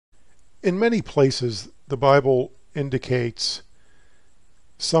In many places, the Bible indicates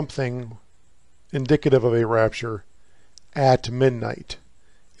something indicative of a rapture at midnight.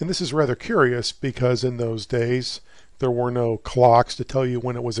 And this is rather curious because in those days there were no clocks to tell you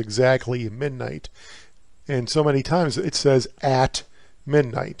when it was exactly midnight. And so many times it says at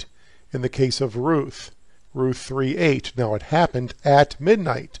midnight. In the case of Ruth 3:8, now it happened at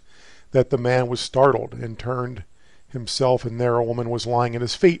midnight that the man was startled and turned himself, and there a woman was lying at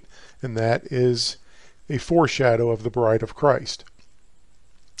his feet. And that is a foreshadow of the bride of Christ.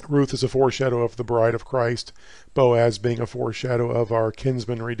 Ruth is a foreshadow of the bride of Christ, Boaz being a foreshadow of our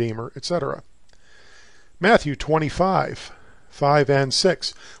kinsman redeemer, etc. Matthew 25:5 and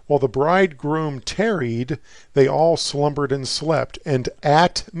 6. While the bridegroom tarried, they all slumbered and slept, and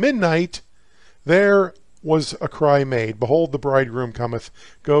at midnight there was a cry made, Behold, the bridegroom cometh,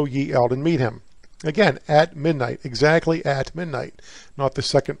 go ye out and meet him. Again, at midnight, exactly at midnight. Not the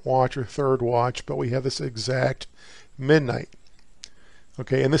second watch or third watch, but we have this exact midnight.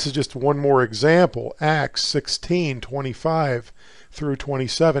 Okay, and this is just one more example. Acts 16:25 through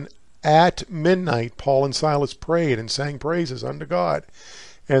 27. At midnight, Paul and Silas prayed and sang praises unto God,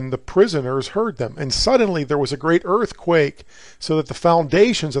 and the prisoners heard them. And suddenly there was a great earthquake, so that the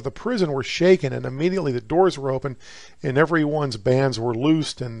foundations of the prison were shaken, and immediately the doors were opened, and everyone's bands were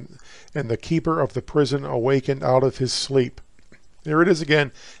loosed, and the keeper of the prison awakened out of his sleep. There it is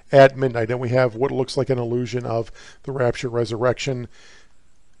again, at midnight, and we have what looks like an illusion of the rapture, resurrection,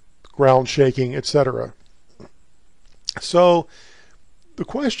 ground shaking, etc. So the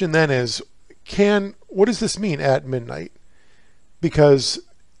question then is, what does this mean at midnight? Because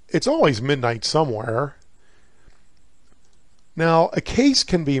it's always midnight somewhere. Now, a case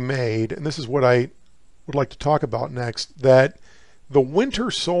can be made, and this is what I would like to talk about next, that the winter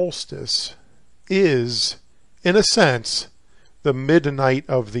solstice is, in a sense, the midnight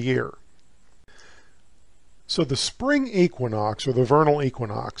of the year. So the spring equinox, or the vernal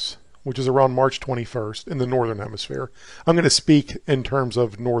equinox, which is around March 21st in the northern hemisphere. I'm going to speak in terms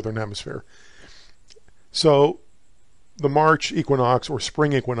of northern hemisphere. So the March equinox or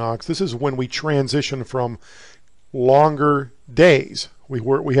spring equinox, this is when we transition from longer days.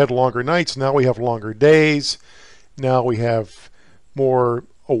 We had longer nights, now we have longer days. Now we have more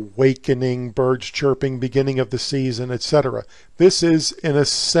awakening, birds chirping, beginning of the season, etc. This is, in a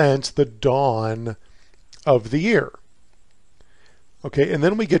sense, the dawn of the year. Okay, and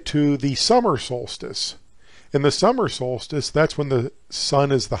then we get to the summer solstice. In the summer solstice, that's when the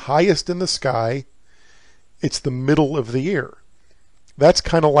sun is the highest in the sky. It's the middle of the year. That's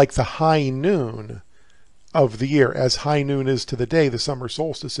kind of like the high noon of the year. As high noon is to the day, the summer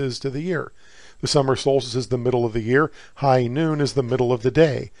solstice is to the year. The summer solstice is the middle of the year. High noon is the middle of the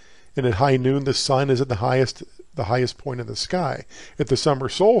day. And at high noon, the sun is at the highest point in the sky. At the summer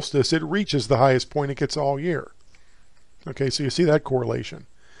solstice, it reaches the highest point it gets all year. Okay, so you see that correlation.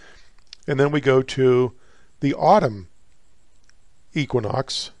 And then we go to the autumn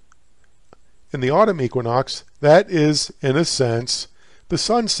equinox. In the autumn equinox, that is, in a sense, the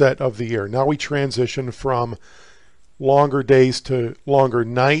sunset of the year. Now we transition from longer days to longer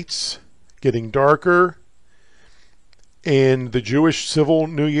nights, getting darker. In the Jewish civil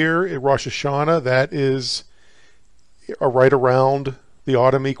New Year, at Rosh Hashanah, that is right around the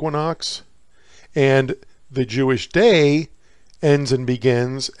autumn equinox. And the Jewish day ends and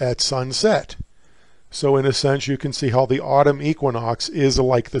begins at sunset. So in a sense, you can see how the autumn equinox is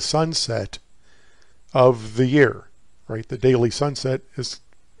like the sunset of the year, right? The daily sunset is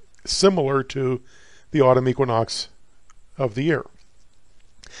similar to the autumn equinox of the year.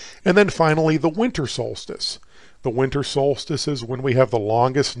 And then finally, the winter solstice. The winter solstice is when we have the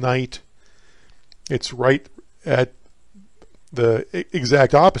longest night. It's right at the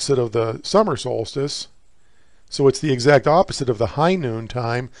exact opposite of the summer solstice. So it's the exact opposite of the high noon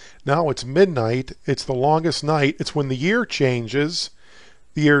time. Now it's midnight. It's the longest night. It's when the year changes.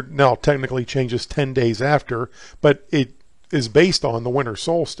 The year now technically changes 10 days after, but it is based on the winter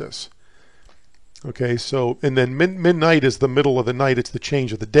solstice. Okay, so, and then midnight is the middle of the night. It's the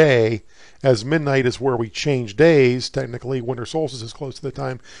change of the day. As midnight is where we change days, technically winter solstice is close to the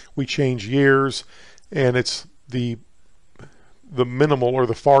time we change years, and it's the minimal or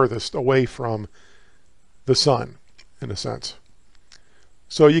the farthest away from the sun, in a sense.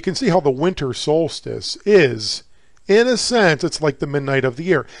 So you can see how the winter solstice is, in a sense, it's like the midnight of the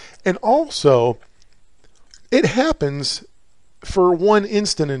year. And also, it happens for one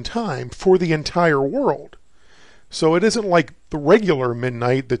instant in time for the entire world. So it isn't like the regular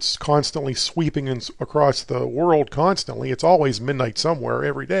midnight that's constantly sweeping across the world constantly. It's always midnight somewhere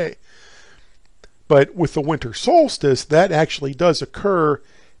every day. But with the winter solstice, that actually does occur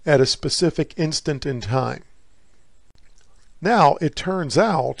at a specific instant in time. Now, it turns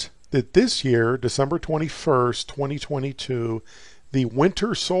out that this year, December 21st, 2022, the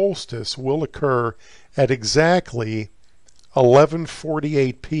winter solstice will occur at exactly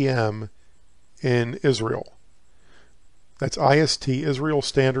 11:48 p.m. in Israel. That's IST, Israel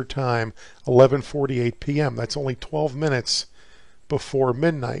Standard Time, 11:48 p.m. That's only 12 minutes before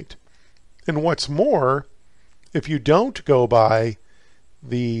midnight. And what's more, if you don't go by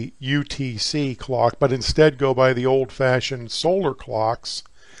the UTC clock, but instead go by the old-fashioned solar clocks,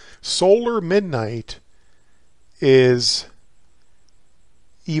 solar midnight is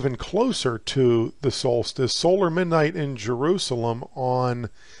even closer to the solstice. Solar midnight in Jerusalem on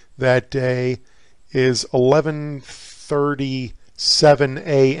that day is 11:37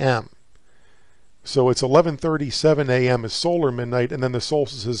 a.m. So it's 11:37 a.m. is solar midnight, and then the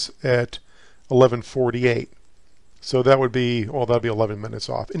solstice is at 11:48. So that would be, well, that'd be 11 minutes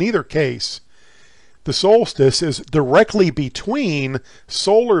off. In either case, the solstice is directly between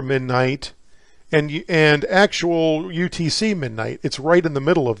solar midnight and actual UTC midnight. It's right in the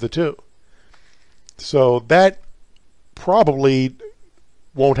middle of the two. So that probably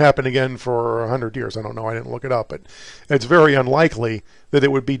won't happen again for 100 years. I don't know. I didn't look it up, but it's very unlikely that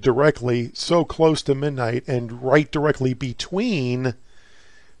it would be directly so close to midnight and right directly between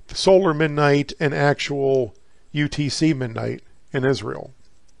solar midnight and actual UTC midnight in Israel.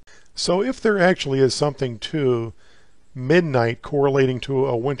 So if there actually is something to midnight correlating to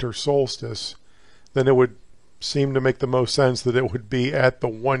a winter solstice, then it would seem to make the most sense that it would be at the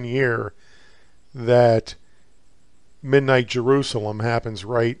 1 year that midnight Jerusalem happens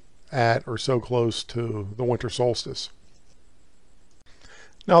right at or so close to the winter solstice.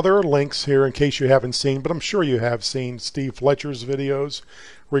 Now there are links here in case you haven't seen, but I'm sure you have seen Steve Fletcher's videos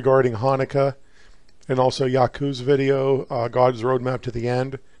regarding Hanukkah, and also Yaku's video, God's Roadmap to the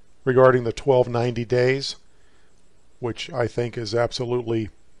End, regarding the 1290 days, which I think is absolutely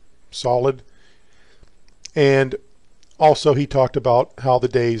solid. And also he talked about how the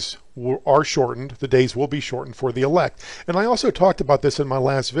days are shortened. The days will be shortened for the elect. And I also talked about this in my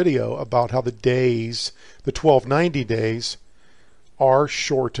last video about how the days, the 1290 days, are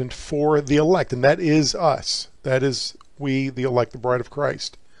shortened for the elect. And that is us. That is we, the elect, the bride of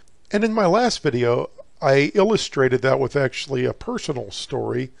Christ. And in my last video, I illustrated that with actually a personal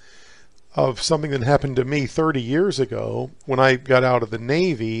story of something that happened to me 30 years ago when I got out of the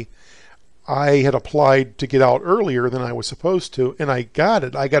Navy. I had applied to get out earlier than I was supposed to, and I got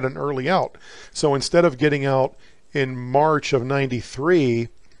it. I got an early out. So instead of getting out in March of 93,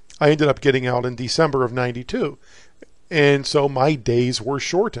 I ended up getting out in December of 92. And so my days were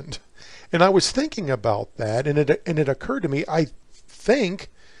shortened. And I was thinking about that, and it occurred to me, I think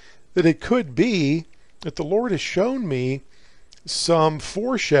that it could be that the Lord has shown me some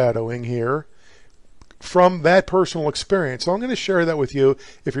foreshadowing here from that personal experience. So I'm going to share that with you.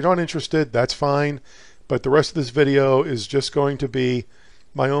 If you're not interested, that's fine. But the rest of this video is just going to be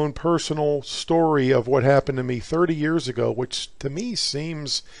my own personal story of what happened to me 30 years ago, which to me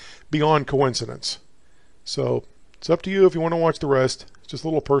seems beyond coincidence. So it's up to you if you want to watch the rest. It's just a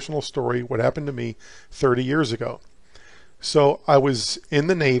little personal story, what happened to me 30 years ago. So I was in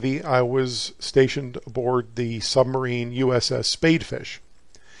the Navy. I was stationed aboard the submarine USS Spadefish.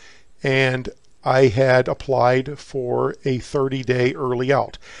 And I had applied for a 30-day early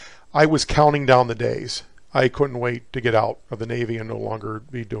out. I was counting down the days. I couldn't wait to get out of the Navy and no longer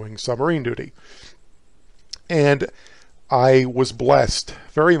be doing submarine duty. And I was blessed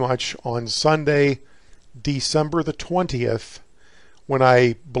very much on Sunday, December the 20th, when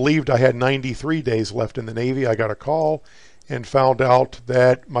I believed I had 93 days left in the Navy. I got a call and found out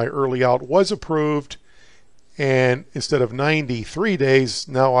that my early out was approved, and instead of 93 days,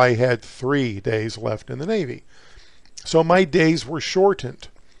 now I had 3 days left in the Navy. So my days were shortened.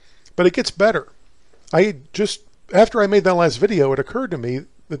 But it gets better. After I made that last video, it occurred to me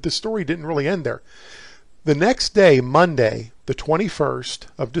that the story didn't really end there. The next day, Monday, the 21st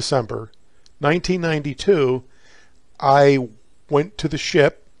of December, 1992, I went to the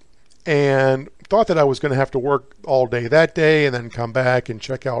ship and thought that I was going to have to work all day that day and then come back and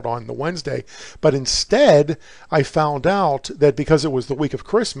check out on the Wednesday. But instead, I found out that because it was the week of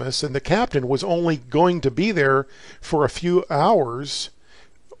Christmas and the captain was only going to be there for a few hours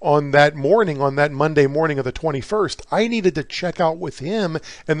on that morning, on that Monday morning of the 21st, I needed to check out with him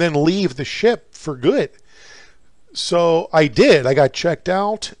and then leave the ship for good. So I did. I got checked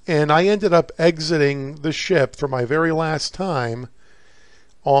out and I ended up exiting the ship for my very last time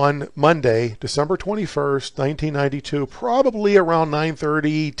on Monday, December 21st, 1992, probably around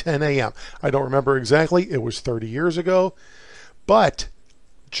 9:30, 10 a.m. I don't remember exactly. It was 30 years ago. But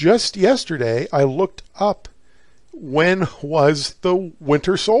just yesterday, I looked up when was the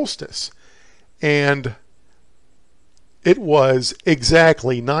winter solstice, and it was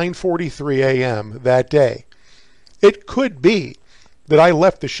exactly 9:43 a.m. that day. It could be that I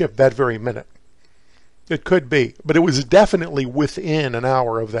left the ship that very minute. It could be, but it was definitely within an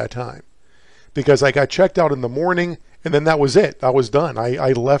hour of that time, because I got checked out in the morning, and then that was it. I was done.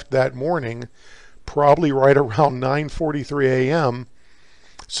 I left that morning probably right around 9:43 a.m.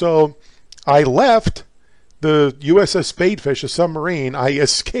 So I left the USS Spadefish, a submarine. I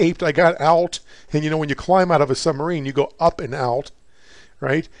escaped. I got out. And when you climb out of a submarine, you go up and out,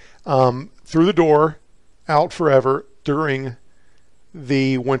 right? Through the door, out forever during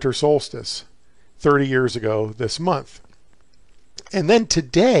the winter solstice 30 years ago this month. And then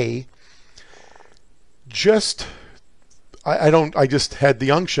today, I just had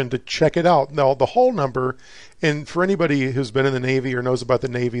the unction to check it out. Now, the hull number, and for anybody who's been in the Navy or knows about the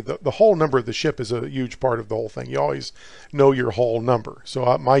Navy, the hull number of the ship is a huge part of the whole thing. You always know your hull number.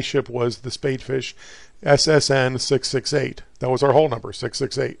 So my ship was the Spadefish SSN 668. That was our hull number,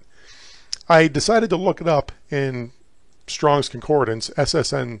 668. I decided to look it up in Strong's Concordance,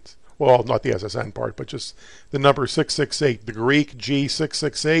 SSN, well, not the SSN part, but just the number 668, the Greek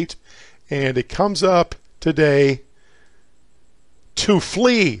G668, and it comes up today: to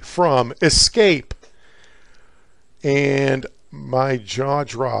flee from, escape. And my jaw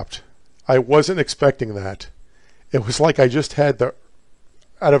dropped. I wasn't expecting that. It was like I just had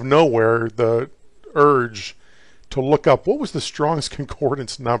out of nowhere, the urge to look up what was the Strong's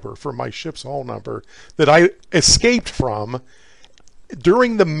Concordance number for my ship's hull number that I escaped from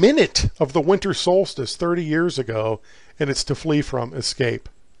during the minute of the winter solstice 30 years ago, and it's to flee from, escape.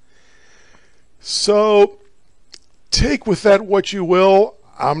 So take with that what you will.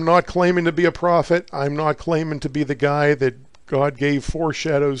 I'm not claiming to be a prophet. I'm not claiming to be the guy that God gave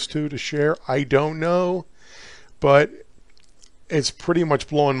foreshadows to share. I don't know, but it's pretty much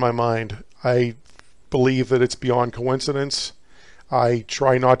blowing my mind. I believe that it's beyond coincidence. I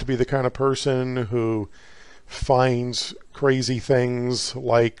try not to be the kind of person who finds crazy things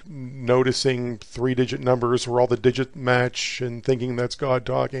like noticing 3-digit numbers where all the digits match and thinking that's God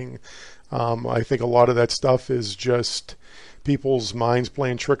talking. I think a lot of that stuff is just people's minds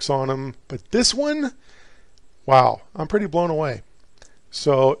playing tricks on them. But this one, wow, I'm pretty blown away.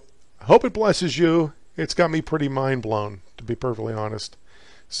 So I hope it blesses you. It's got me pretty mind blown, to be perfectly honest.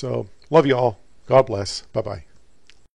 So love you all. God bless. Bye-bye.